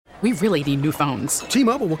We really need new phones.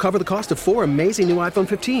 T-Mobile will cover the cost of 4 amazing new iPhone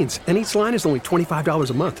 15s, and each line is only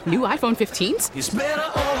 $25 a month. New iPhone 15s? It's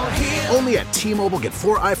better over here. Only at T-Mobile, get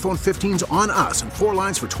 4 iPhone 15s on us and 4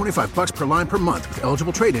 lines for $25 per line per month with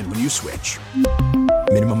eligible trade-in when you switch.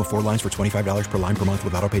 Minimum of 4 lines for $25 per line per month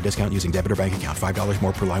with autopay discount using debit or bank account. $5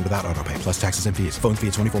 more per line without autopay, plus taxes and fees. Phone fee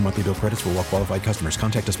at 24 monthly bill credits for well-qualified customers.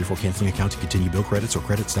 Contact us before canceling account to continue bill credits or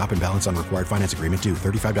credit stop and balance on required finance agreement due.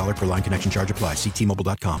 $35 per line connection charge applies. See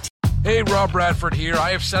T-Mobile.com. Hey, Rob Bradford here. I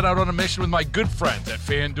have set out on a mission with my good friends at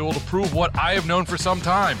FanDuel to prove what I have known for some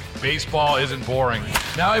time. Baseball isn't boring.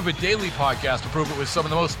 Now I have a daily podcast to prove it with some of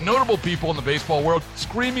the most notable people in the baseball world,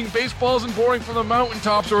 screaming baseball isn't boring from the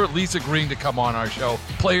mountaintops, or at least agreeing to come on our show.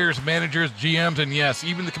 Players, managers, GMs, and yes,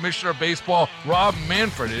 even the commissioner of baseball, Rob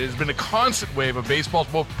Manfred. It has been a constant wave of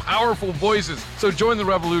baseball's most powerful voices. So join the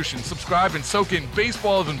revolution. Subscribe and soak in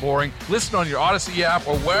Baseball Isn't Boring. Listen on your Odyssey app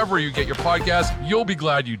or wherever you get your podcast. You'll be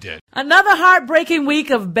glad you did. Another heartbreaking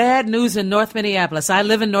week of bad news in North Minneapolis. I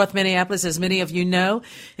live in North Minneapolis, as many of you know,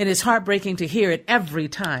 and it's heartbreaking to hear it every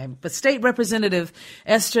time. But State Representative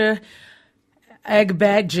Esther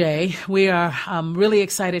Agbaje, we are really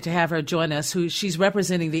excited to have her join us. She's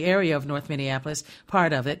representing the area of North Minneapolis,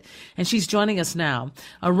 part of it, and she's joining us now.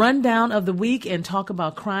 A rundown of the week and talk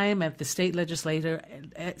about crime at the state legislature,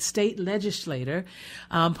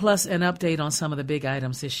 plus an update on some of the big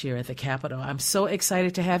items this year at the Capitol. I'm so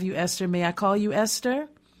excited to have you, Esther. May I call you Esther?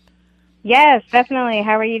 Yes, definitely.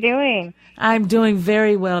 How are you doing? I'm doing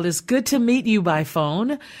very well. It's good to meet you by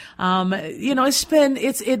phone.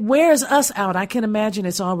 It wears us out. I can imagine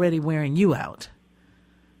it's already wearing you out.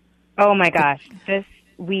 Oh my gosh. This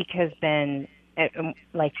week has been, 10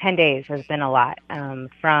 days has been a lot.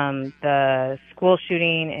 From the school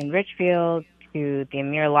shooting in Richfield to the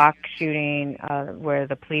Amir Locke shooting, where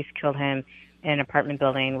the police killed him in an apartment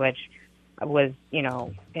building, which was,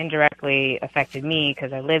 indirectly affected me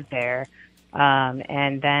because I lived there.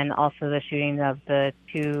 And then also the shooting of the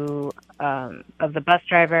two, of the bus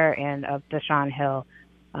driver and of Deshaun Hill.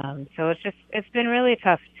 So it's been really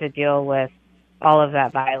tough to deal with all of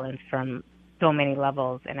that violence from so many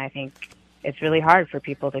levels. And I think it's really hard for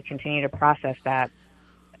people to continue to process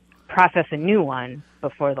a new one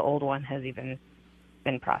before the old one has even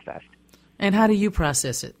been processed. And how do you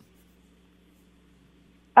process it?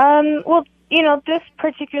 This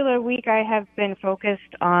particular week I have been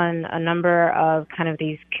focused on a number of kind of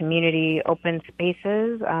these community open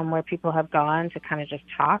spaces where people have gone to kind of just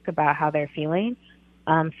talk about how they're feeling.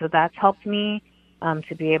 So that's helped me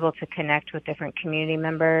to be able to connect with different community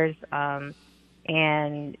members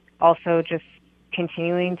and also just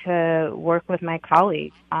continuing to work with my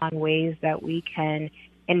colleagues on ways that we can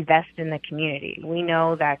invest in the community. We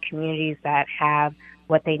know that communities that have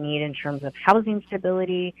what they need in terms of housing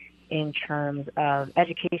stability, in terms of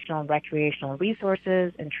educational and recreational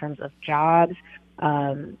resources, in terms of jobs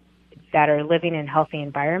that are living in healthy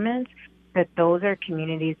environments, that those are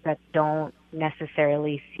communities that don't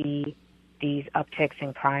necessarily see these upticks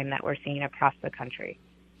in crime that we're seeing across the country.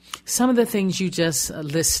 Some of the things you just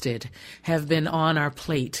listed have been on our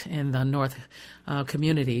plate in the North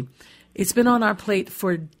community. It's been on our plate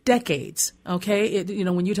for decades, okay?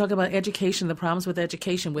 When you talk about education, the problems with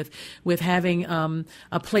education, with having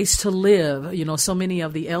a place to live, so many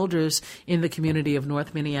of the elders in the community of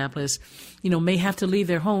North Minneapolis, may have to leave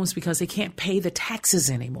their homes because they can't pay the taxes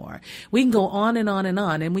anymore. We can go on and on and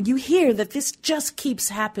on. And when you hear that this just keeps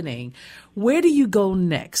happening, where do you go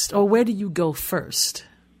next, or where do you go first?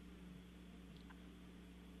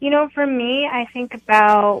 For me, I think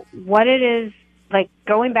about what it is,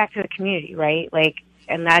 going back to the community, right?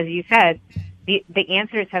 And as you said, the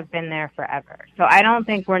answers have been there forever. So I don't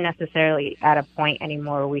think we're necessarily at a point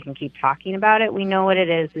anymore where we can keep talking about it. We know what it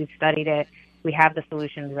is. We've studied it. We have the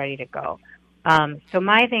solutions ready to go. So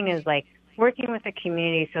my thing is working with the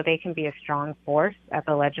community so they can be a strong force at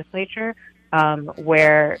the legislature,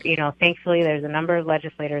 where, thankfully there's a number of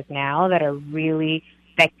legislators now that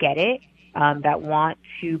get it, that want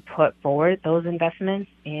to put forward those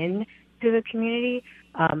investments in to the community,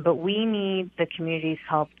 but we need the community's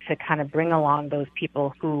help to kind of bring along those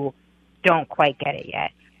people who don't quite get it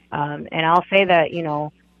yet. And I'll say that,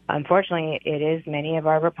 unfortunately, it is many of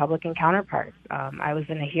our Republican counterparts. I was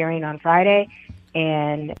in a hearing on Friday,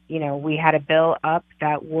 and, we had a bill up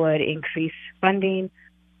that would increase funding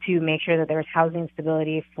to make sure that there was housing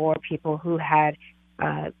stability for people who had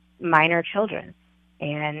minor children.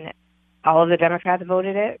 And all of the Democrats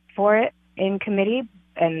voted for it in committee,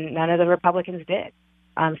 and none of the Republicans did.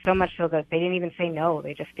 So much so that they didn't even say no;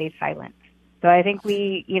 they just stayed silent. So I think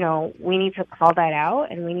we need to call that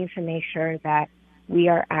out, and we need to make sure that we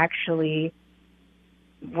are actually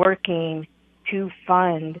working to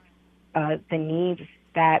fund the needs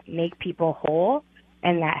that make people whole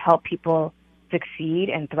and that help people succeed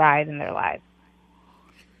and thrive in their lives.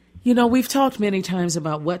 You know, we've talked many times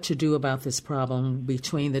about what to do about this problem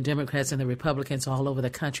between the Democrats and the Republicans all over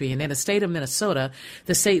the country. And in the state of Minnesota,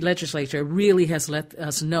 the state legislature really has let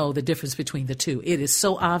us know the difference between the two. It is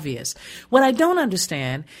so obvious. What I don't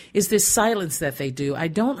understand is this silence that they do. I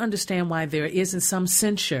don't understand why there isn't some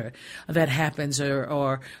censure that happens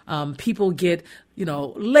or people get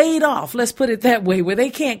laid off, let's put it that way, where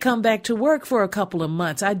they can't come back to work for a couple of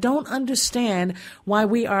months. I don't understand why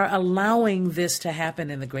we are allowing this to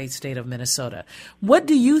happen in the great state of Minnesota. What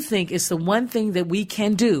do you think is the one thing that we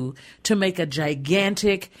can do to make a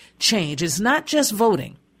gigantic change? It's not just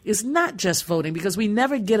voting. It's not just voting, because we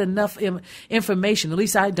never get enough information. At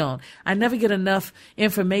least I don't. I never get enough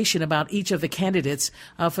information about each of the candidates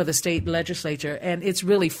for the state legislature, and it's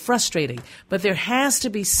really frustrating. But there has to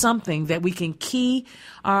be something that we can key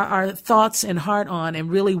our thoughts and heart on and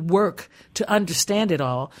really work to understand it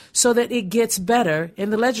all so that it gets better in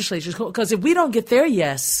the legislature. Because if we don't get their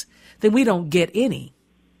yes, then we don't get any.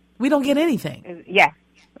 We don't get anything. Yeah,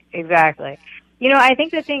 exactly. I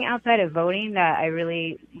think the thing outside of voting that I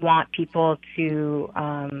really want people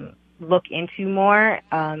to look into more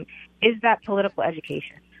is that political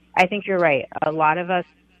education. I think you're right. A lot of us,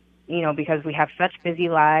 because we have such busy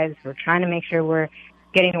lives, we're trying to make sure we're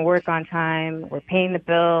getting to work on time, we're paying the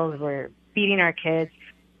bills, we're feeding our kids.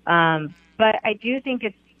 But I do think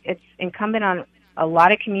it's incumbent on a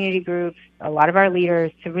lot of community groups, a lot of our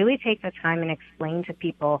leaders, to really take the time and explain to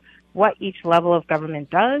people what each level of government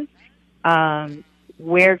does,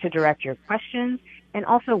 where to direct your questions, and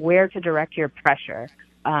also where to direct your pressure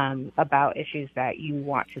about issues that you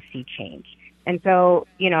want to see change. And so,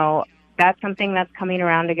 that's something that's coming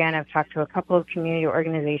around again. I've talked to a couple of community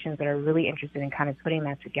organizations that are really interested in kind of putting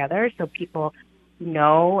that together so people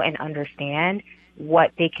know and understand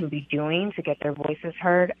what they can be doing to get their voices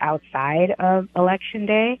heard outside of Election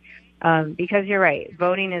Day. Because you're right,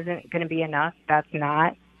 voting isn't going to be enough. That's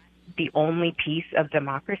not the only piece of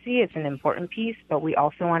democracy. It's an important piece, but we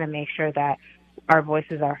also want to make sure that our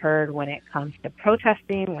voices are heard when it comes to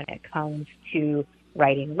protesting, when it comes to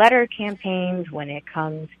writing letter campaigns, when it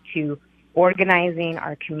comes to organizing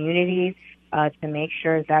our communities to make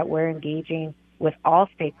sure that we're engaging with all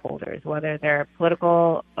stakeholders, whether they're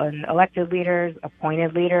political and elected leaders,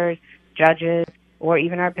 appointed leaders, judges, or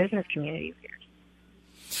even our business community leaders.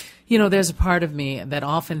 There's a part of me that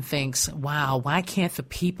often thinks, wow, why can't the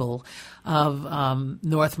people of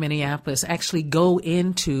North Minneapolis actually go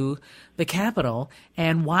into the Capitol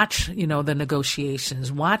and watch, the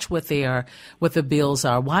negotiations, watch what the bills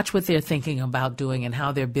are, watch what they're thinking about doing and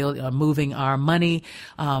how they're moving our money,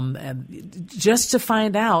 just to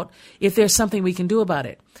find out if there's something we can do about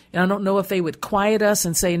it. And I don't know if they would quiet us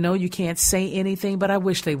and say, no, you can't say anything, but I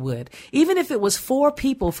wish they would. Even if it was 4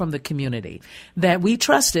 people from the community that we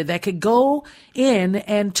trusted that could go in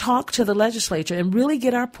and talk to the legislature and really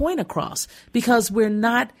get our point across, because we're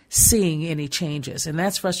not seeing any changes. And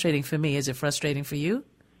that's frustrating for me. Is it frustrating for you?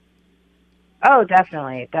 Oh,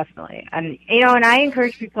 definitely. And, and I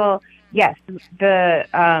encourage people, yes, the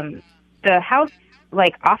House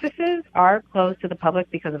offices are closed to the public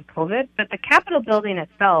because of COVID, but the Capitol building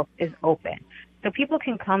itself is open. So people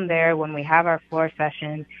can come there when we have our floor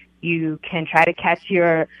sessions. You can try to catch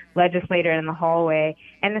your legislator in the hallway,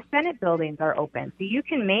 and the Senate buildings are open. So you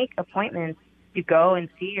can make appointments to go and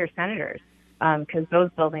see your senators because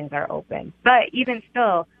those buildings are open. But even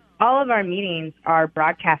still, all of our meetings are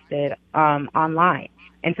broadcasted online.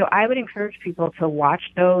 And so I would encourage people to watch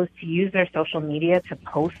those, to use their social media to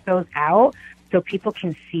post those out so people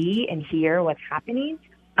can see and hear what's happening.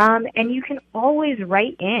 And you can always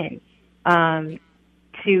write in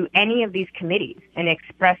to any of these committees and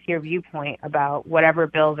express your viewpoint about whatever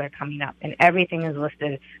bills are coming up. And everything is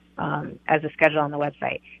listed as a schedule on the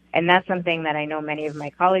website. And that's something that I know many of my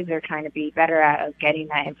colleagues are trying to be better at, of getting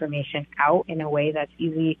that information out in a way that's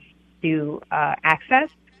easy to access.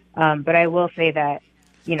 But I will say that,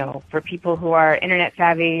 for people who are internet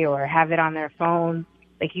savvy or have it on their phone,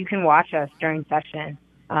 you can watch us during session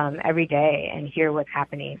every day and hear what's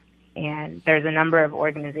happening. And there's a number of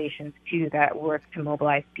organizations, too, that work to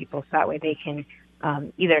mobilize people so that way they can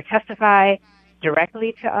either testify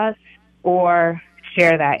directly to us or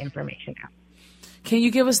share that information out. Can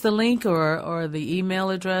you give us the link or the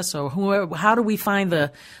email address or whoever? How do we find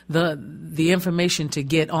the information to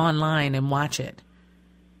get online and watch it?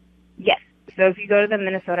 Yes. So if you go to the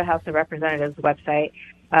Minnesota House of Representatives website,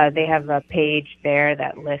 they have a page there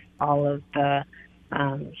that lists all of the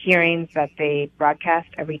hearings that they broadcast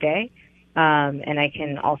every day. And I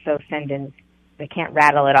can also send in, I can't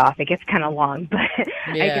rattle it off. It gets kind of long, but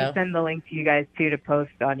Yeah. I can send the link to you guys too to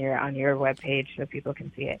post on your webpage so people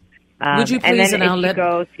can see it. Would you please? And then And if you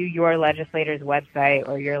go to your legislator's website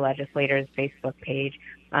or your legislator's Facebook page,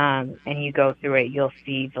 and you go through it, you'll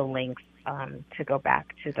see the links to go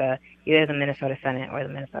back to either the Minnesota Senate or the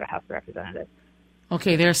Minnesota House of Representatives.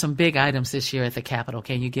 Okay, there are some big items this year at the Capitol.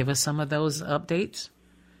 Can you give us some of those updates?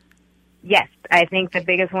 Yes, I think the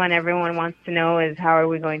biggest one everyone wants to know is how are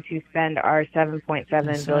we going to spend our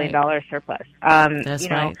 $7.7 billion surplus. That's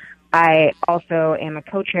right. I also am a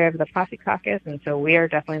co-chair of the Posse Caucus, and so we are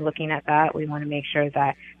definitely looking at that. We want to make sure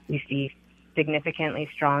that we see significantly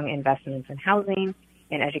strong investments in housing,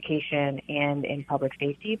 in education, and in public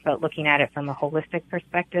safety, but looking at it from a holistic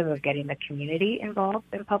perspective of getting the community involved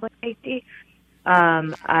in public safety.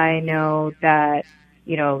 I know that,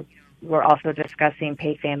 we're also discussing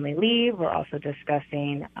paid family leave. We're also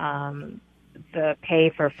discussing the pay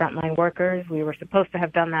for frontline workers. We were supposed to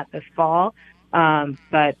have done that this fall,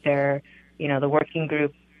 but the working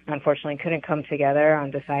group unfortunately couldn't come together on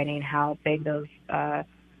deciding how big those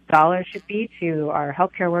dollars should be to our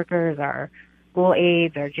healthcare workers, our school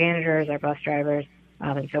aides, our janitors, our bus drivers.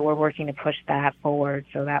 And so we're working to push that forward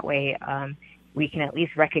so that way we can at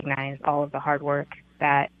least recognize all of the hard work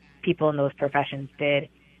that people in those professions did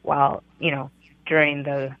while, during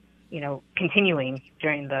the, continuing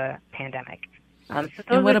during the pandemic. So those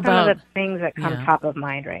are some of the things that come top of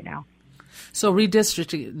mind right now. So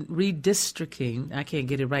redistricting, I can't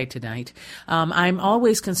get it right tonight. I'm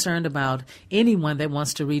always concerned about anyone that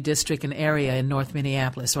wants to redistrict an area in North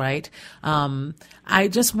Minneapolis, right? I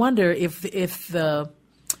just wonder if the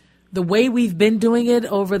way we've been doing it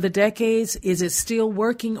over the decades, is it still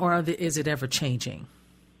working or is it ever changing?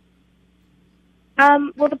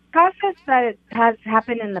 Well, the process that has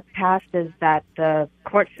happened in the past is that the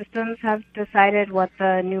court systems have decided what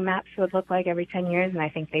the new maps would look like every 10 years, and I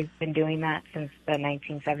think they've been doing that since the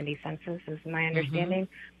 1970 census, is my understanding.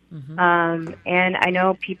 And I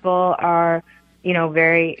know people are,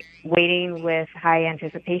 very waiting with high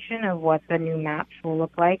anticipation of what the new maps will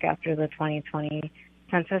look like after the 2020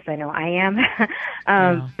 census. I know I am.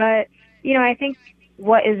 But, I think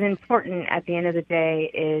what is important at the end of the day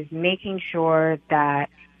is making sure that,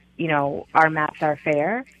 our maps are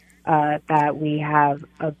fair, that we have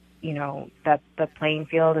that the playing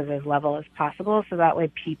field is as level as possible so that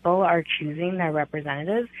way people are choosing their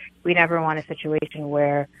representatives. We never want a situation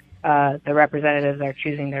where the representatives are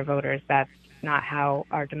choosing their voters. That's not how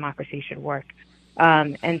our democracy should work.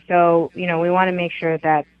 And so, we want to make sure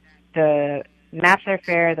that the maps are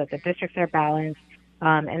fair, that the districts are balanced,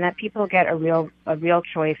 and that people get a real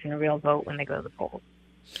choice and a real vote when they go to the polls.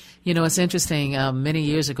 It's interesting. Many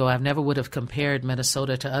years ago, I never would have compared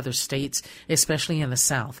Minnesota to other states, especially in the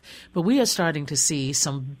South. But we are starting to see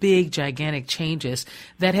some big, gigantic changes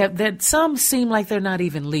that some seem like they're not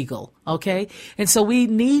even legal. Okay, and so we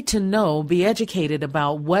need to be educated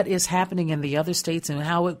about what is happening in the other states and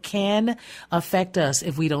how it can affect us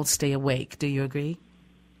if we don't stay awake. Do you agree?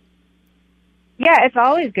 Yeah, it's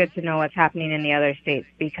always good to know what's happening in the other states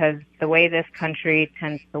because the way this country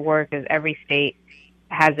tends to work is every state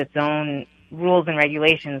has its own rules and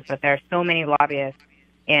regulations, but there are so many lobbyists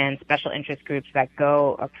and special interest groups that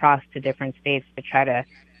go across to different states to try to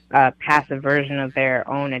pass a version of their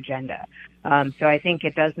own agenda. So I think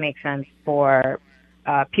it does make sense for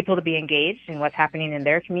people to be engaged in what's happening in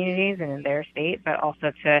their communities and in their state, but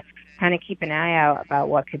also to kind of keep an eye out about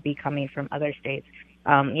what could be coming from other states.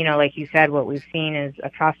 Like you said, what we've seen is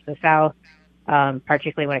across the South,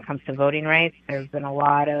 particularly when it comes to voting rights, there's been a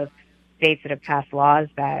lot of states that have passed laws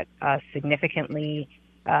that significantly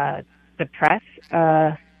suppress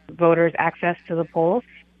voters' access to the polls.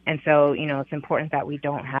 And so, it's important that we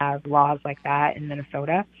don't have laws like that in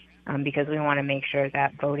Minnesota because we want to make sure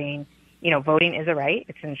that voting is a right.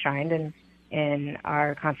 It's enshrined in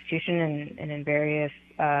our Constitution and in various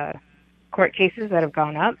court cases that have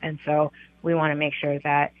gone up. And so we want to make sure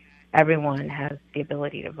that everyone has the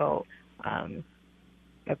ability to vote.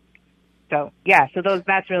 So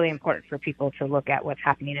that's really important for people to look at what's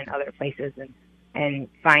happening in other places and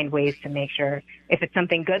find ways to make sure if it's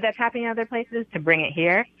something good that's happening in other places to bring it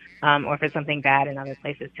here, or if it's something bad in other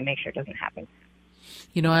places to make sure it doesn't happen.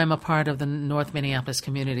 I'm a part of the North Minneapolis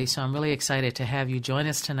community, so I'm really excited to have you join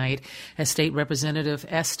us tonight as State Representative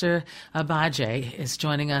Esther Agbaje is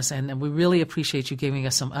joining us, and we really appreciate you giving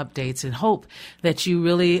us some updates and hope that you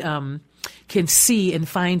really can see and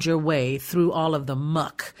find your way through all of the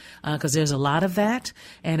muck, because there's a lot of that.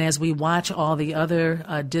 And as we watch all the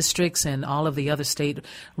other districts and all of the other state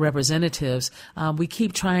representatives, we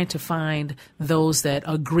keep trying to find those that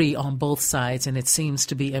agree on both sides, and it seems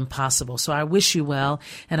to be impossible. So I wish you well,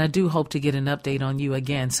 and I do hope to get an update on you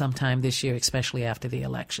again sometime this year, especially after the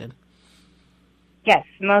election. Yes,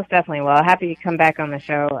 most definitely. Well, happy to come back on the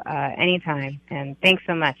show anytime, and thanks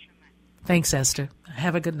so much. Thanks, Esther.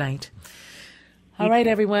 Have a good night. All right,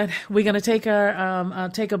 everyone. We're going to take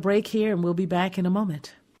a break here, and we'll be back in a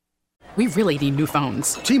moment. We really need new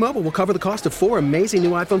phones. T-Mobile will cover the cost of 4 amazing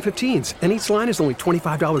new iPhone 15s, and each line is only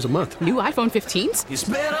 $25 a month. New iPhone 15s? It's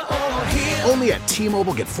better over here. Only at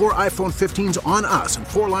T-Mobile, get 4 iPhone 15s on us and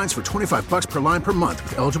 4 lines for $25 per line per month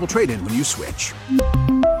with eligible trade-in when you switch.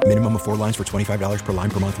 Minimum of 4 lines for $25 per line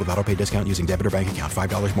per month with autopay discount using debit or bank account.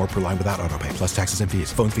 $5 more per line without autopay, plus taxes and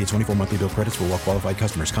fees. Phone fee at 24 monthly bill credits for well-qualified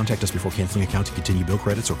customers. Contact us before canceling account to continue bill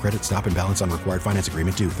credits or credit stop and balance on required finance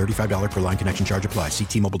agreement due. $35 per line connection charge applies. See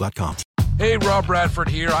T-Mobile.com. Hey, Rob Bradford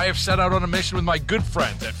here. I have set out on a mission with my good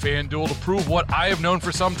friends at FanDuel to prove what I have known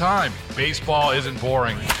for some time. Baseball isn't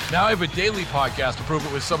boring. Now I have a daily podcast to prove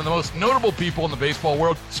it with some of the most notable people in the baseball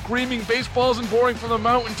world, screaming baseball isn't boring from the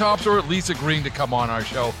mountaintops, or at least agreeing to come on our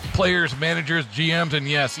show. Players, managers, GMs, and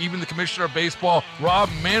yes, even the commissioner of baseball, Rob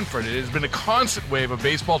Manfred. It has been a constant wave of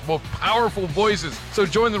baseball's most powerful voices. So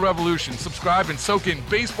join the revolution. Subscribe and soak in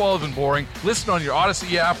Baseball Isn't Boring. Listen on your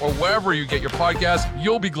Odyssey app or wherever you get your podcasts.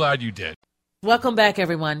 You'll be glad you did. Welcome back,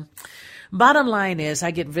 everyone. Bottom line is,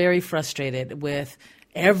 I get very frustrated with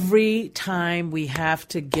every time we have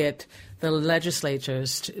to get the legislature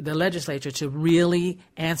to really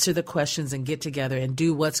answer the questions and get together and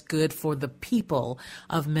do what's good for the people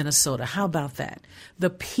of Minnesota. How about that?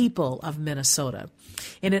 The people of Minnesota.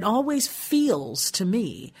 And it always feels to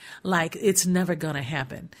me like it's never going to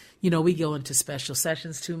happen. You know, we go into special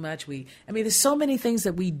sessions too much. There's so many things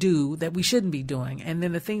that we do that we shouldn't be doing. And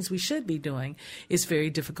then the things we should be doing, it's very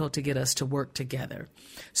difficult to get us to work together.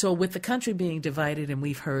 So with the country being divided, and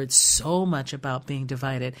we've heard so much about being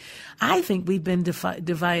divided, I think we've been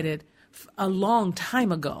divided a long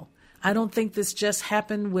time ago. I don't think this just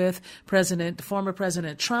happened with former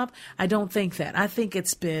President Trump. I don't think that. I think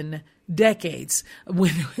it's been decades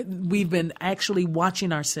when we've been actually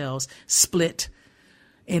watching ourselves split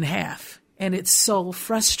in half. And it's so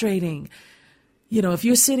frustrating. You know, if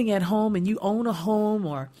you're sitting at home and you own a home,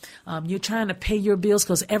 or you're trying to pay your bills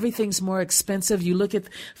because everything's more expensive, you look at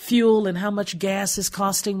fuel and how much gas is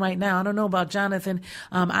costing right now. I don't know about Jonathan.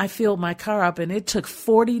 I filled my car up and it took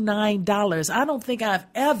 $49. I don't think I've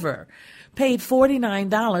ever paid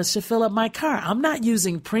 $49 to fill up my car. I'm not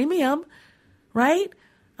using premium, right?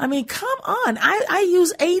 I mean, come on. I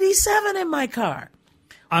use 87 in my car.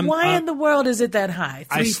 Why in the world is it that high,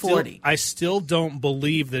 $3.40? I still don't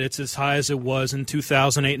believe that it's as high as it was in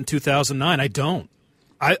 2008 and 2009. I don't.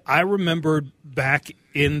 I remember back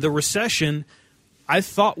in the recession, I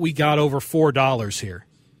thought we got over $4 here.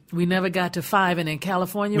 We never got to 5, and in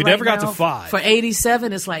California we never got to 5. For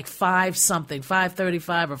 87, it's like 5 something,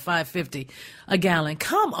 $5.35 or $5.50 a gallon.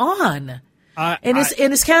 Come on.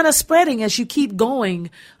 It's kind of spreading as you keep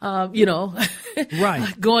going,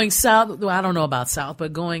 right. Going south. Well, I don't know about south,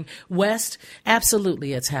 but going west,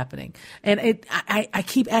 absolutely, it's happening. And I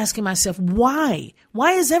keep asking myself, why?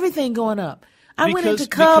 Why is everything going up? I went into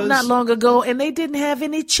Cub not long ago, and they didn't have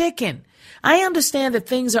any chicken. I understand that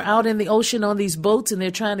things are out in the ocean on these boats, and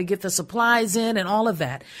they're trying to get the supplies in and all of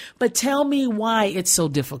that. But tell me why it's so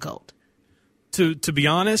difficult. To be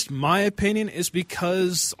honest, my opinion is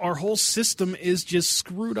because our whole system is just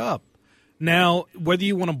screwed up. Now, whether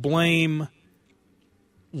you want to blame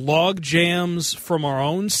log jams from our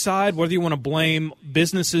own side, whether you want to blame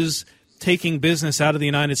businesses taking business out of the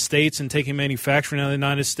United States and taking manufacturing out of the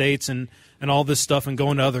United States and all this stuff and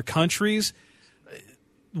going to other countries,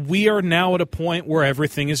 we are now at a point where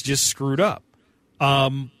everything is just screwed up.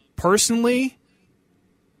 Personally,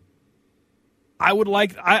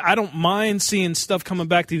 I don't mind seeing stuff coming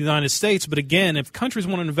back to the United States, but again, if countries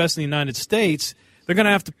want to invest in the United States, they're going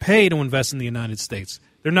to have to pay to invest in the United States.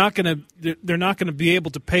 They're not going to be able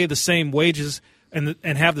to pay the same wages and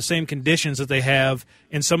have the same conditions that they have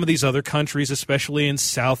in some of these other countries, especially in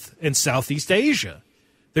South and Southeast Asia.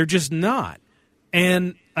 They're just not.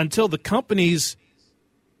 And until the companies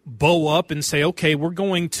bow up and say, okay, we're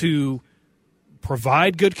going to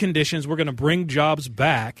provide good conditions, we're going to bring jobs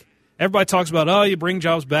back. Everybody talks about, you bring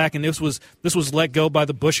jobs back, and this was let go by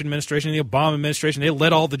the Bush administration, the Obama administration. They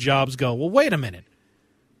let all the jobs go. Well, wait a minute.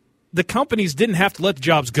 The companies didn't have to let the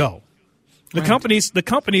jobs go. The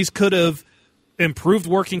companies could have improved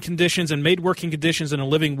working conditions and made working conditions and a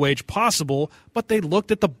living wage possible, but they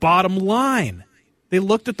looked at the bottom line. They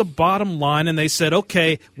looked at the bottom line and they said,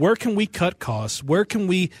 okay, where can we cut costs? Where can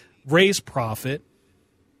we raise profit?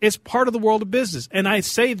 It's part of the world of business. And I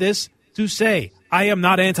say this to say, I am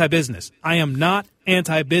not anti-business. I am not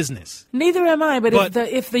anti-business. Neither am I. But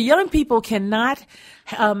if the young people cannot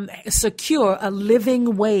secure a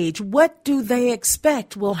living wage, what do they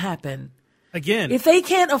expect will happen? Again, if they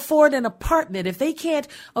can't afford an apartment, if they can't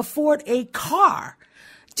afford a car,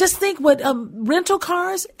 just think what rental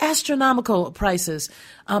cars, astronomical prices.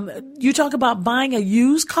 You talk about buying a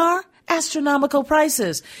used car, astronomical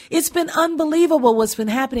prices. It's been unbelievable what's been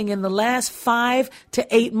happening in the last 5 to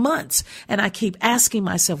 8 months. And I keep asking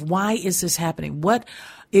myself, why is this happening? What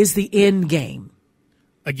is the end game?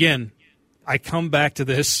 Again, I come back to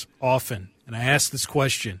this often, and I ask this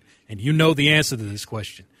question, and you know the answer to this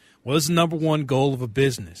question. What is the number one goal of a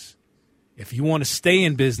business? If you want to stay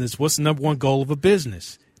in business, what's the number one goal of a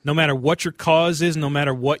business? No matter what your cause is, no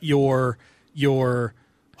matter what your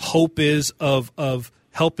hope is of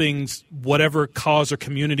helping whatever cause or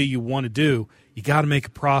community you want to do, you got to make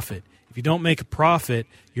a profit. If you don't make a profit,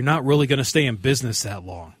 you're not really going to stay in business that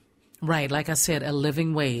long. Right. Like I said, a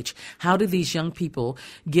living wage. How do these young people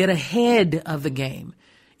get ahead of the game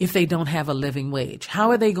if they don't have a living wage? How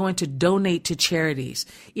are they going to donate to charities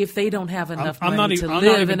if they don't have enough money to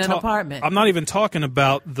live in an apartment? I'm not even talking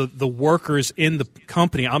about the workers in the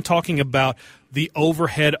company. I'm talking about the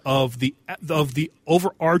overhead of the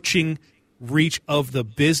overarching reach of the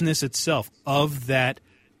business itself, of that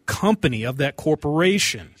company, of that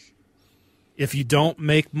corporation. If you don't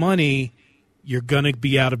make money, you're going to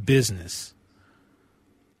be out of business.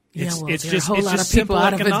 It's just simple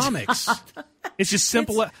economics. It's just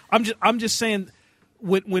simple. I'm just saying,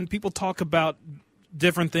 when people talk about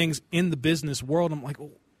different things in the business world, I'm like, well,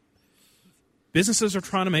 businesses are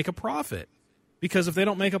trying to make a profit, because if they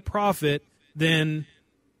don't make a profit, then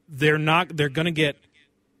they're going to get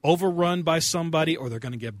overrun by somebody, or they're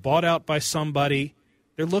going to get bought out by somebody.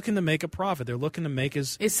 They're looking to make a profit. They're looking to make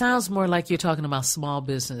It sounds more like you're talking about small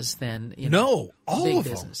business than all big of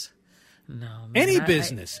business. Them. No, man,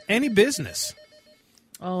 any business.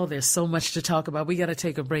 Oh, there's so much to talk about. We got to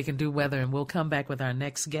take a break and do weather, and we'll come back with our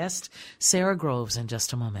next guest, Sarah Groves, in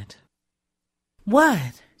just a moment.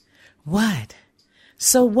 What?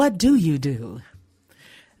 So what do you do?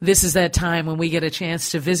 This is that time when we get a chance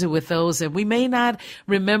to visit with those that we may not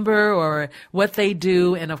remember or what they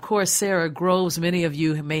do. And, of course, Sarah Groves, many of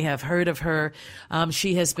you may have heard of her.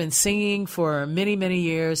 She has been singing for many, many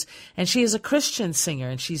years, and she is a Christian singer.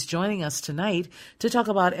 And she's joining us tonight to talk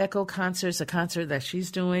about Echo Concerts, a concert that she's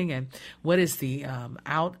doing, and what is the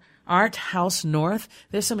Art House North.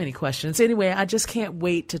 There's so many questions. Anyway, I just can't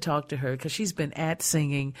wait to talk to her because she's been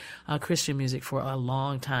singing Christian music for a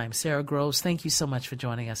long time. Sarah Groves, thank you so much for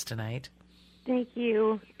joining us tonight. Thank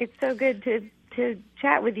you. It's so good to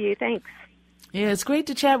chat with you. Thanks. Yeah, it's great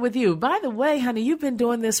to chat with you. By the way, honey, you've been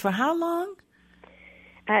doing this for how long?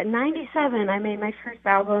 97. I made my first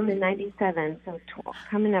album in 97, so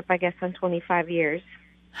coming up, I guess, on 25 years.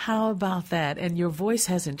 How about that? And your voice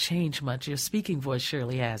hasn't changed much. Your speaking voice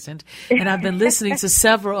surely hasn't. And I've been listening to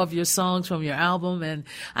several of your songs from your album, and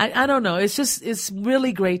I don't know. It's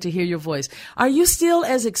really great to hear your voice. Are you still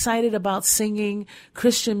as excited about singing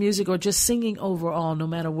Christian music, or just singing overall, no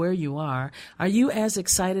matter where you are? Are you as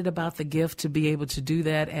excited about the gift to be able to do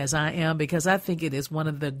that as I am? Because I think it is one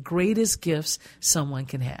of the greatest gifts someone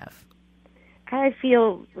can have. I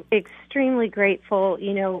feel extremely grateful.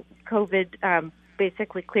 COVID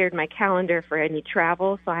basically cleared my calendar for any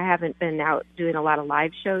travel, so I haven't been out doing a lot of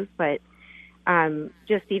live shows, but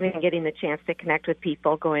just even getting the chance to connect with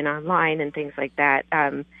people going online and things like that.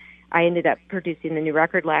 I ended up producing the new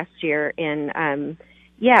record last year, and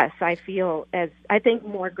yes, I feel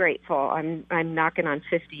more grateful. I'm knocking on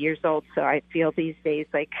 50 years old, so I feel these days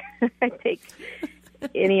like I take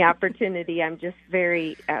any opportunity. I'm just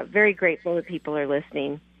very, very grateful that people are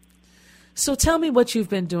listening. So tell me what you've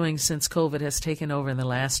been doing since COVID has taken over in the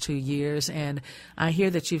last 2 years, and I hear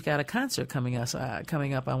that you've got a concert coming up.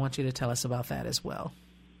 I want you to tell us about that as well.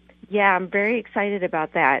 Yeah, I'm very excited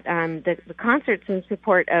about that. The concert's in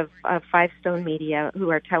support of Five Stone Media, who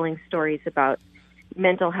are telling stories about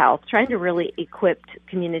mental health, trying to really equip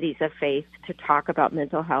communities of faith to talk about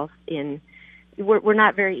mental health. We're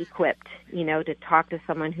not very equipped, to talk to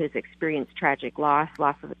someone who's experienced tragic loss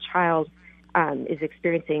of a child, is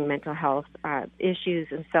experiencing mental health issues,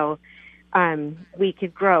 and so we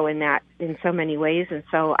could grow in that in so many ways. And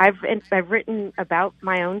so I've written about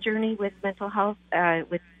my own journey with mental health,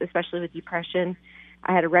 especially with depression.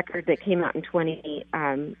 I had a record that came out in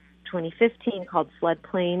 2012 2015 called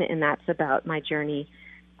Floodplain, and that's about my journey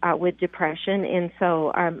with depression. And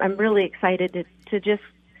so I'm really excited to just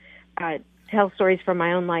tell stories from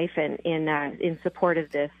my own life and in support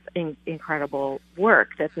of this incredible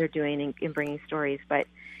work that they're doing in bringing stories. But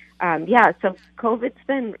so COVID's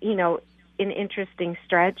been, an interesting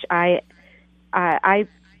stretch. I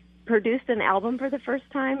produced an album for the first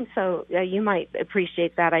time, so you might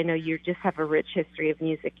appreciate that. I know you just have a rich history of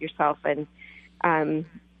music yourself, and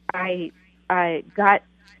I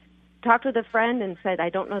talked with a friend and said, I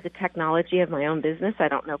don't know the technology of my own business. I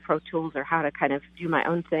don't know Pro Tools or how to kind of do my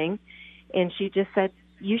own thing. And she just said,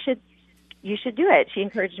 you should do it. She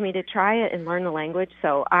encouraged me to try it and learn the language.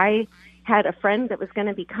 So I had a friend that was going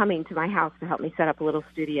to be coming to my house to help me set up a little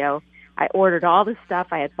studio. I ordered all the stuff.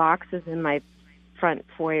 I had boxes in my front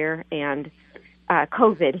foyer, and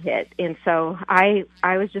COVID hit. And so I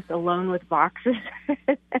was just alone with boxes.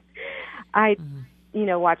 I,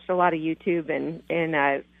 watched a lot of YouTube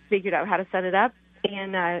and figured out how to set it up,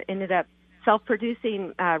 and ended up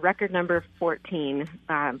self-producing record number 14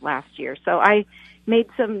 last year. So I made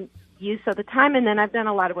some use of the time, and then I've done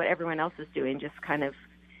a lot of what everyone else is doing, just kind of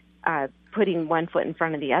putting one foot in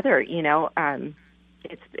front of the other.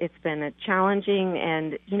 It's been a challenging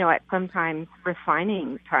and, at sometimes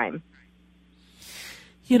refining time.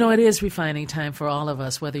 It is refining time for all of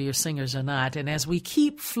us, whether you're singers or not. And as we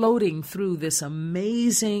keep floating through this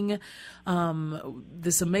amazing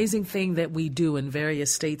thing that we do in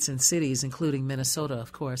various states and cities, including Minnesota,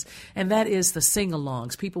 of course, and that is the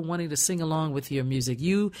sing-alongs, people wanting to sing along with your music.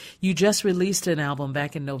 You just released an album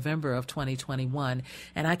back in November of 2021,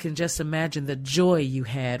 and I can just imagine the joy you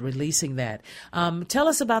had releasing that. Tell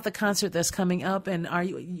us about the concert that's coming up, and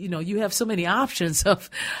you have so many options of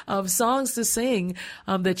songs to sing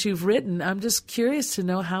that you've written. I'm just curious to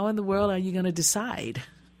know, how in the world are you going to decide?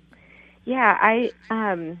 Yeah,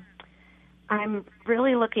 I'm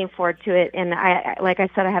really looking forward to it. And like I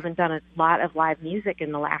said, I haven't done a lot of live music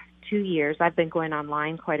in the last 2 years. I've been going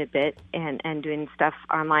online quite a bit and doing stuff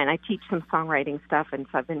online. I teach some songwriting stuff, and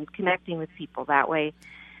so I've been connecting with people that way.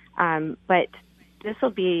 But this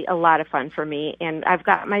will be a lot of fun for me. And I've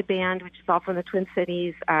got my band, which is all from the Twin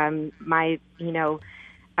Cities. My,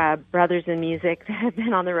 brothers in music that have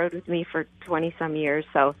been on the road with me for 20-some years.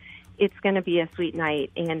 So it's going to be a sweet night.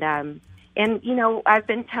 And I've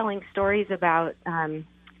been telling stories about,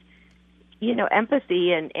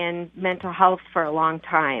 empathy and mental health for a long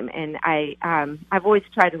time. And I've always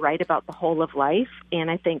tried to write about the whole of life. And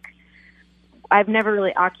I think I've never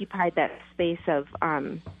really occupied that space of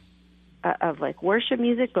like worship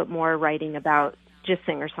music, but more writing about just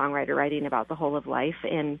singer-songwriter, writing about the whole of life.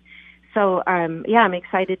 And so, I'm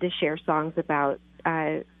excited to share songs about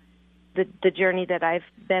the journey that I've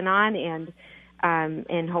been on,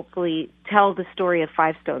 and hopefully tell the story of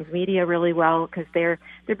Five Stones Media really well, because they're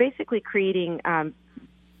basically creating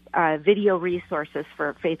video resources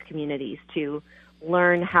for faith communities to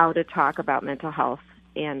learn how to talk about mental health,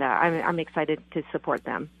 and I'm excited to support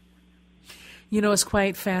them. It's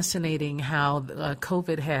quite fascinating how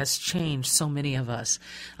COVID has changed so many of us.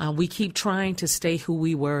 We keep trying to stay who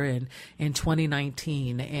we were in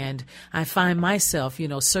 2019. And I find myself,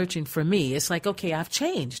 searching for me. It's like, okay, I've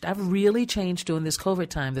changed. I've really changed during this COVID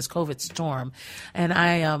time, this COVID storm. And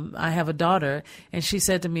I have a daughter, and she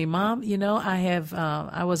said to me, Mom,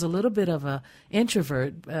 I was a little bit of a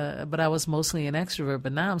introvert, but I was mostly an extrovert.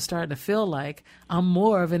 But now I'm starting to feel like I'm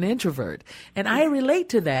more of an introvert. And I relate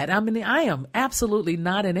to that. I mean, I am absolutely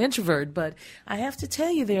not an introvert, but I have to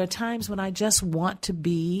tell you, there are times when I just want to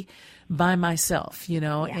be by myself, in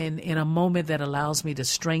a moment that allows me to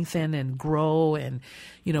strengthen and grow, and,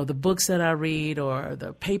 the books that I read or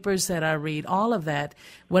the papers that I read, all of that,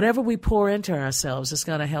 whatever we pour into ourselves is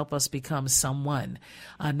going to help us become someone,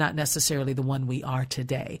 not necessarily the one we are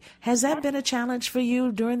today. Has that been a challenge for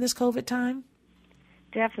you during this COVID time?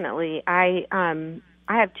 Definitely. I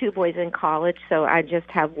have 2 boys in college, so I just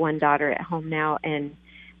have one daughter at home now, and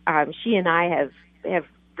she and I have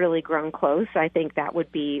really grown close. I think that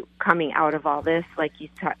would be coming out of all this, like you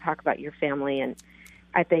talk about your family, and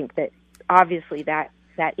I think that obviously that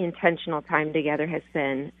intentional time together has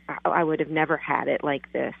been, I would have never had it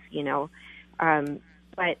like this,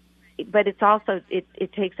 but it's also,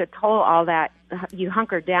 it takes a toll, all that, you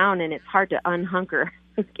hunker down, and it's hard to unhunker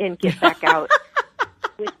and get back out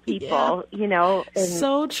with people, And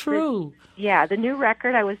so true. The new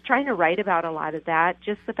record, I was trying to write about a lot of that,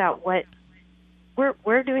 just about what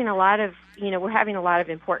we're doing a lot of, we're having a lot of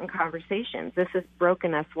important conversations. This has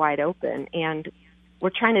broken us wide open, and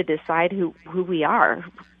we're trying to decide who we are,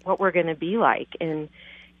 what we're going to be like. And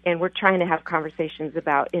we're trying to have conversations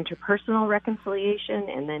about interpersonal reconciliation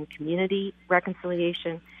and then community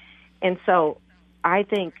reconciliation. And so I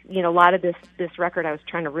think, a lot of this record I was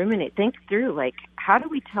trying to think through, like, how do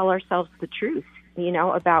we tell ourselves the truth,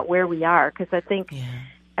 about where we are? Because I think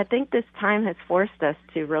this time has forced us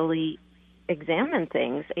to really examine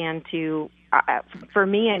things and to, for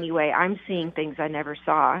me anyway, I'm seeing things I never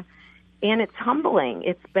saw, and it's humbling.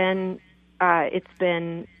 It's been a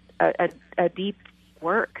deep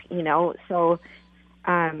work, So,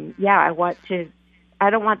 I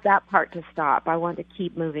don't want that part to stop. I want to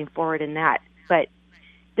keep moving forward in that. But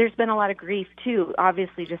there's been a lot of grief too.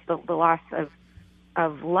 Obviously, just the loss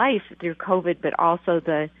of life through COVID, but also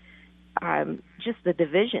just the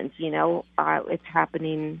divisions. It's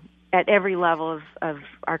happening at every level of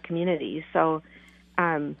our community. So,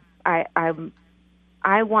 I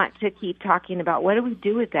want to keep talking about what do we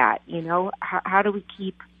do with that. How do we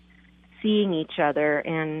keep seeing each other,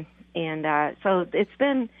 and so it's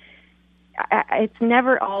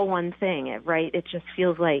never all one thing, right? It just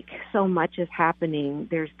feels like so much is happening.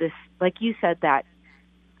 There's this, like you said, that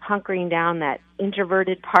hunkering down, that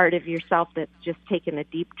introverted part of yourself that's just taken a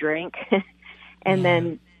deep drink, and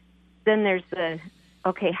then there's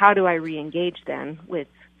okay, how do I re-engage then with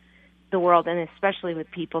the world, and especially with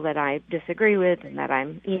people that I disagree with and that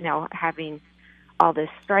I'm having all this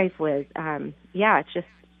strife with? It's just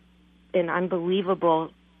an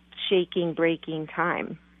unbelievable shaking, breaking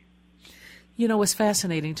time. What's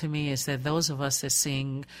fascinating to me is that those of us that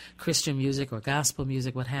sing Christian music or gospel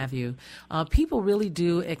music, what have you, people really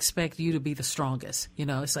do expect you to be the strongest.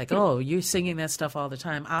 It's like, oh, you're singing that stuff all the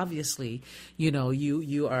time. Obviously,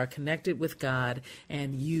 you are connected with God,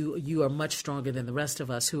 and you are much stronger than the rest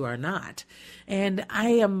of us who are not. And I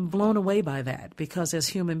am blown away by that, because as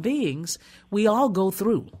human beings, we all go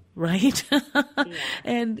through, right?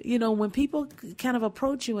 And, when people kind of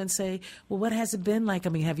approach you and say, well, what has it been like? I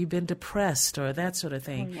mean, have you been depressed or that sort of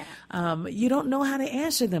thing? You don't know how to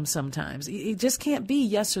answer them sometimes. It just can't be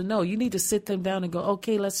yes or no. You need to sit them down and go,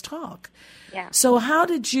 okay, let's talk. So how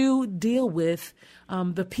did you deal with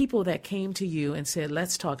the people that came to you and said,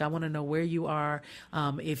 let's talk? I want to know where you are,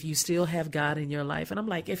 if you still have God in your life. And I'm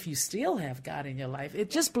like, if you still have God in your life, it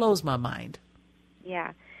just blows my mind.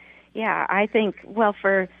 Yeah, I think, well,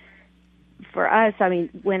 for us, I mean,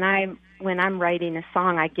 when I'm writing a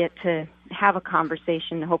song, I get to have a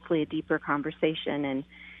conversation, hopefully a deeper conversation.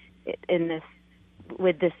 And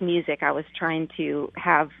with this music, I was trying to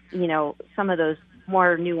have, some of those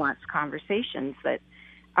more nuanced conversations that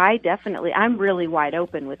I'm really wide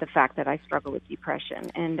open with the fact that I struggle with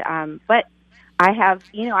depression. And, but I have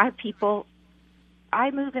people,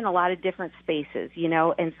 I move in a lot of different spaces,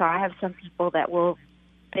 and so I have some people that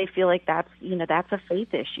they feel like that's a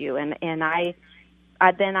faith issue. And I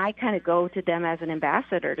kind of go to them as an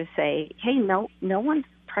ambassador to say, hey, no one's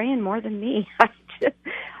praying more than me.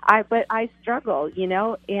 But I struggle,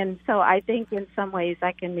 and so I think in some ways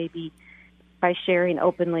I can maybe, by sharing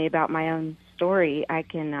openly about my own story, I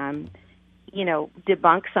can,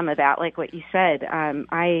 debunk some of that, like what you said. I've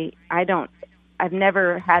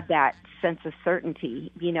never had that sense of certainty,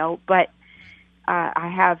 but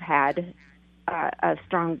I have had a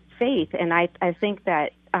strong faith, and I think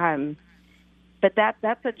that, but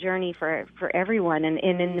that's a journey for everyone. And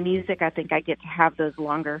in the music, I think I get to have those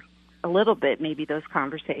longer, a little bit, maybe those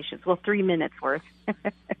conversations. Well, 3 minutes worth.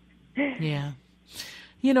 Yeah.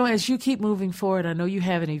 As you keep moving forward, I know you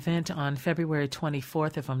have an event on February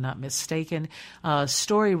 24th, if I'm not mistaken.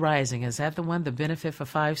 Story Rising, is that the one, the benefit for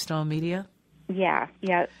Five Stone Media? Yeah.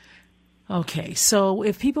 Okay, so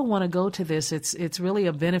if people want to go to this, it's really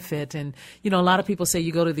a benefit. And, a lot of people say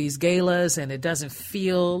you go to these galas and it doesn't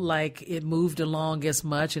feel like it moved along as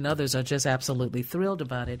much, and others are just absolutely thrilled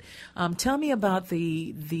about it. Tell me about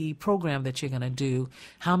the program that you're going to do,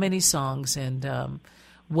 how many songs, and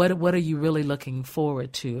what are you really looking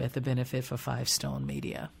forward to at the benefit for Five Stone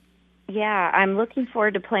Media? Yeah, I'm looking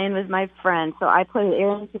forward to playing with my friends. So I play with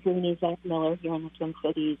Aaron Cabrini, Zach Miller here in the Twin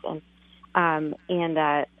Cities, and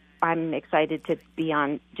I'm excited to be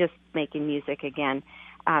on just making music again.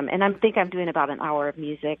 And I think I'm doing about an hour of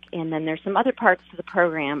music. And then there's some other parts to the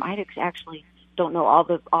program. I actually don't know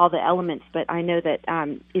all the elements, but I know that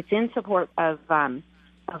it's in support of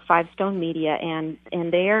Five Stone Media, and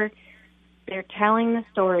they're telling the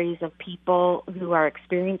stories of people who are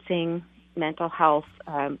experiencing mental health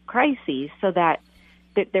crises, so that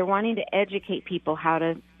they're wanting to educate people how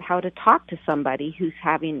to talk to somebody who's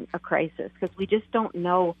having a crisis, because we just don't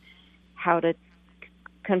know how to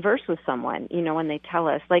converse with someone, when they tell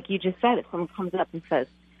us, like you just said, if someone comes up and says,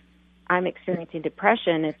 I'm experiencing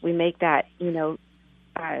depression, if we make that,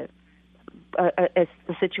 a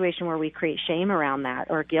situation where we create shame around that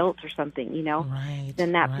or guilt or something, right,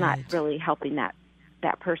 then that's not right. really helping that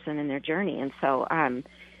person in their journey. And so,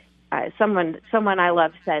 someone I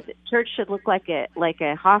love said church should look like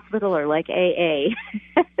a hospital or like AA.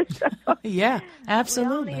 So, yeah,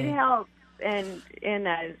 absolutely. We all need help, and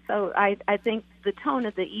so I think the tone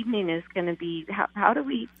of the evening is going to be how do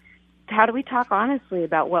we talk honestly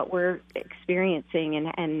about what we're experiencing,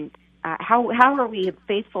 and how are we a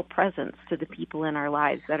faithful presence to the people in our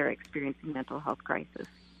lives that are experiencing mental health crisis?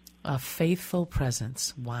 A faithful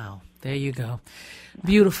presence. Wow. There you go.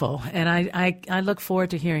 Beautiful. And I look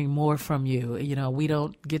forward to hearing more from you. We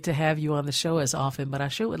don't get to have you on the show as often, but I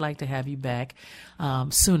sure would like to have you back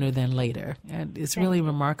sooner than later. And it's really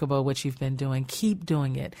remarkable what you've been doing. Keep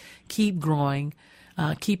doing it. Keep growing.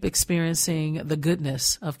 Keep experiencing the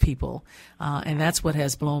goodness of people. And that's what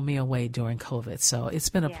has blown me away during COVID. So it's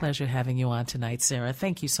been a pleasure having you on tonight, Sarah.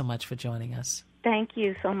 Thank you so much for joining us. Thank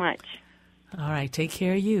you so much. All right. Take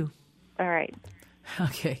care of you. All right.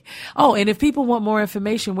 Okay. Oh, and if people want more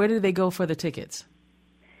information, where do they go for the tickets?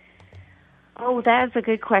 Oh, that is a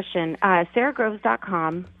good question.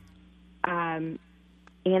 SarahGroves.com. And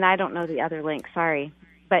I don't know the other link, sorry.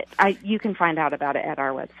 But you can find out about it at our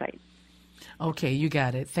website. Okay, you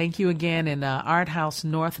got it. Thank you again. And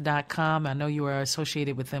arthousenorth.com. I know you are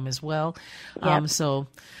associated with them as well. Yep. So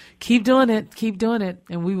keep doing it. Keep doing it.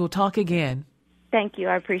 And we will talk again. Thank you.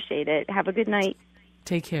 I appreciate it. Have a good night.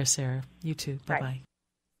 Take care, Sarah. You too. Bye-bye. Bye.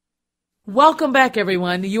 Welcome back,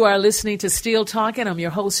 everyone. You are listening to Steele Talking. I'm your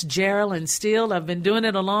host, Geraldine Steele. I've been doing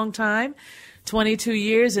it a long time, 22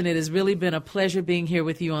 years, and it has really been a pleasure being here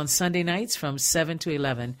with you on Sunday nights from 7 to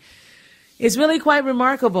 11. It's really quite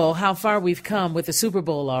remarkable how far we've come with the Super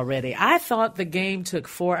Bowl already. I thought the game took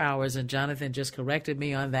 4 hours, and Jonathan just corrected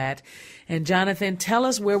me on that. And Jonathan, tell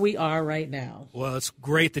us where we are right now. Well, it's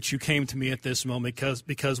great that you came to me at this moment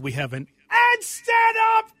because we have an instant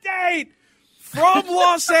update from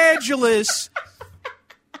Los Angeles.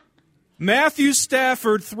 Matthew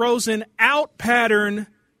Stafford throws an out pattern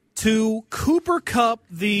to Cooper Kupp,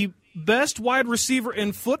 the best wide receiver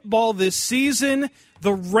in football this season.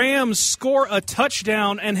 The Rams score a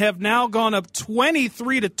touchdown and have now gone up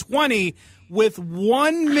 23-20 with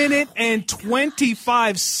 1 minute and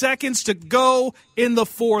 25 seconds to go in the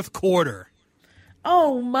fourth quarter.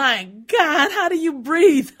 Oh, my God. How do you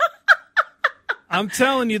breathe? I'm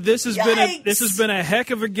telling you, this has been a heck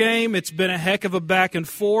of a game. It's been a heck of a back and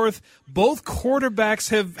forth. Both quarterbacks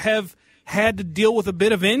have had to deal with a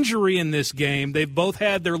bit of injury in this game. They've both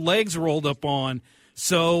had their legs rolled up on.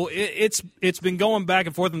 So it's been going back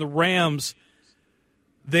and forth, and the Rams,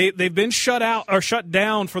 they've been shut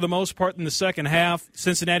down for the most part in the second half.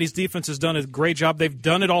 Cincinnati's defense has done a great job. They've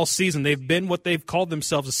done it all season. They've been what they've called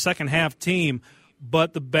themselves a second half team.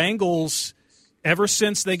 But the Bengals, ever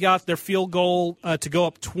since they got their field goal to go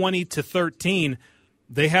up 20-13,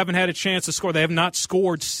 they haven't had a chance to score. They have not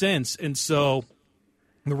scored since, and so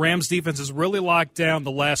the Rams defense has really locked down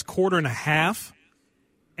the last quarter and a half.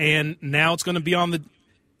 And now it's going to be on the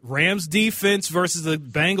Rams defense versus the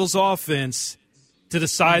Bengals offense to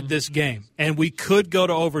decide this game. And we could go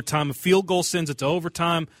to overtime. A field goal sends it to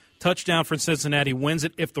overtime. Touchdown for Cincinnati wins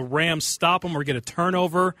it. If the Rams stop them or get a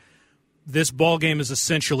turnover, this ball game is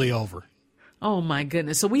essentially over. Oh, my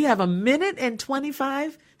goodness. So we have a minute and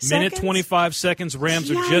 25 seconds? Minute 25 seconds. Rams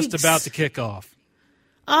are just about to kick off.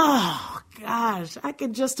 Oh, gosh, I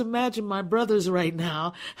can just imagine my brothers right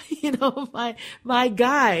now, my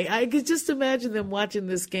guy. I could just imagine them watching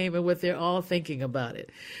this game and what they're all thinking about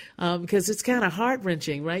it. Because it's kind of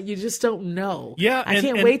heart-wrenching, right? You just don't know. Yeah. I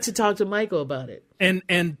can't wait to talk to Michael about it.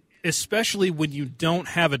 And especially when you don't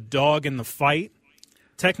have a dog in the fight,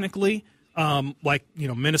 technically, like,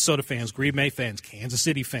 Minnesota fans, Green Bay fans, Kansas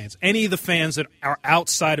City fans, any of the fans that are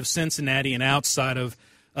outside of Cincinnati and outside of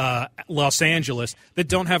Los Angeles that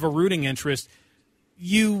don't have a rooting interest,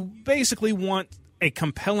 you basically want a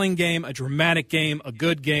compelling game, a dramatic game, a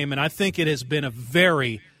good game, and I think it has been a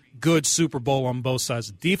very good Super Bowl on both sides.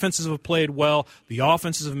 The defenses have played well, the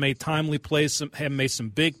offenses have made timely plays, have made some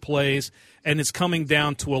big plays, and it's coming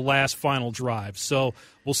down to a last final drive. So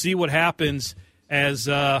we'll see what happens as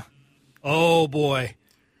oh boy.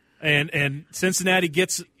 And Cincinnati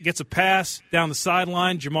gets a pass down the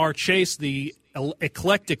sideline. Jamar Chase, the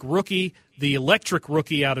electric rookie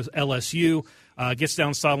out of LSU, gets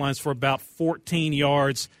down the sidelines for about 14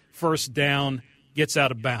 yards, first down, gets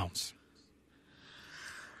out of bounds.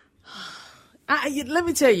 Let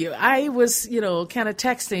me tell you, I was, kind of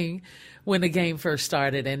texting when the game first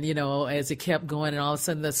started, and as it kept going, and all of a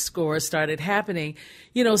sudden the scores started happening.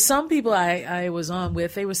 Some people I was on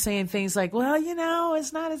with, they were saying things like, well,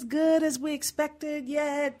 it's not as good as we expected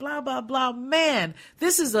yet, blah blah blah. Man,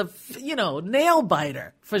 this is a nail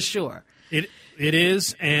biter for sure. It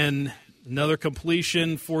is, and another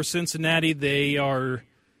completion for Cincinnati. They are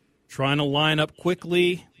trying to line up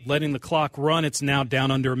quickly, letting the clock run. It's now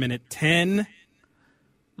down under a minute 10.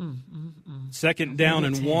 Second down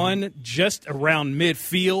and 1, just around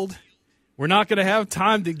midfield. We're not going to have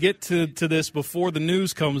time to get to this before the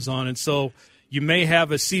news comes on, and so you may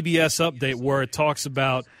have a CBS update where it talks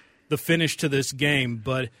about the finish to this game,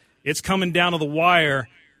 but it's coming down to the wire,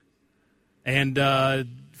 and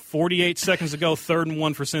 48 seconds ago, 3rd and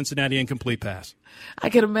 1 for Cincinnati, incomplete pass. I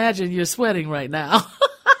can imagine you're sweating right now.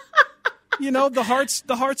 The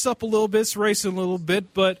heart's up a little bit, it's racing a little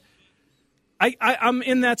bit, but I'm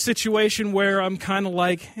in that situation where I'm kind of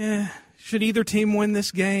like, should either team win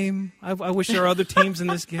this game? I wish there are other teams in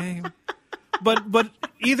this game. But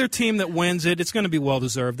either team that wins it, it's going to be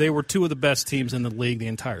well-deserved. They were two of the best teams in the league the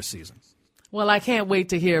entire season. Well, I can't wait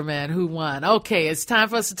to hear, man, who won. Okay, it's time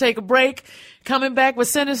for us to take a break. Coming back with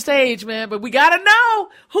Center Stage, man, but we got to know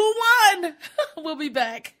who won. We'll be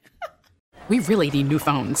back. We really need new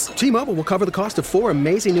phones. T-Mobile will cover the cost of 4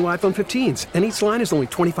 amazing new iPhone 15s, and each line is only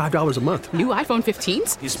 $25 a month. New iPhone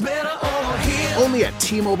 15s? It's better over here. Only at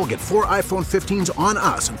T-Mobile, get 4 iPhone 15s on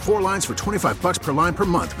us and 4 lines for $25 per line per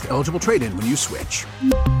month with eligible trade-in when you switch.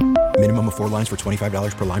 Minimum of 4 lines for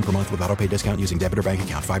 $25 per line per month with auto-pay discount using debit or bank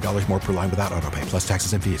account. $5 more per line without auto-pay, plus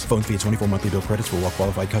taxes and fees. Phone fee at 24 monthly bill credits for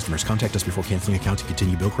well-qualified customers. Contact us before canceling account to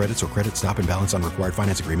continue bill credits or credit stop and balance on required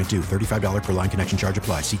finance agreement due. $35 per line connection charge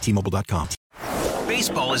applies. See T-Mobile.com.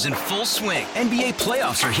 Baseball is in full swing. NBA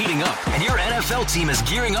playoffs are heating up, and your NFL team is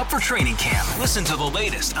gearing up for training camp. Listen to the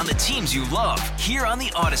latest on the teams you love here on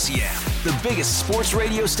the Odyssey app. The biggest sports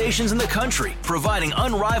radio stations in the country, providing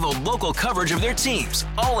unrivaled local coverage of their teams,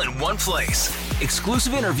 all in one place.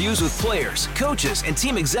 Exclusive interviews with players, coaches, and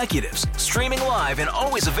team executives, streaming live and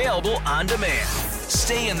always available on demand.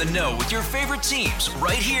 Stay in the know with your favorite teams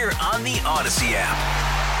right here on the Odyssey app.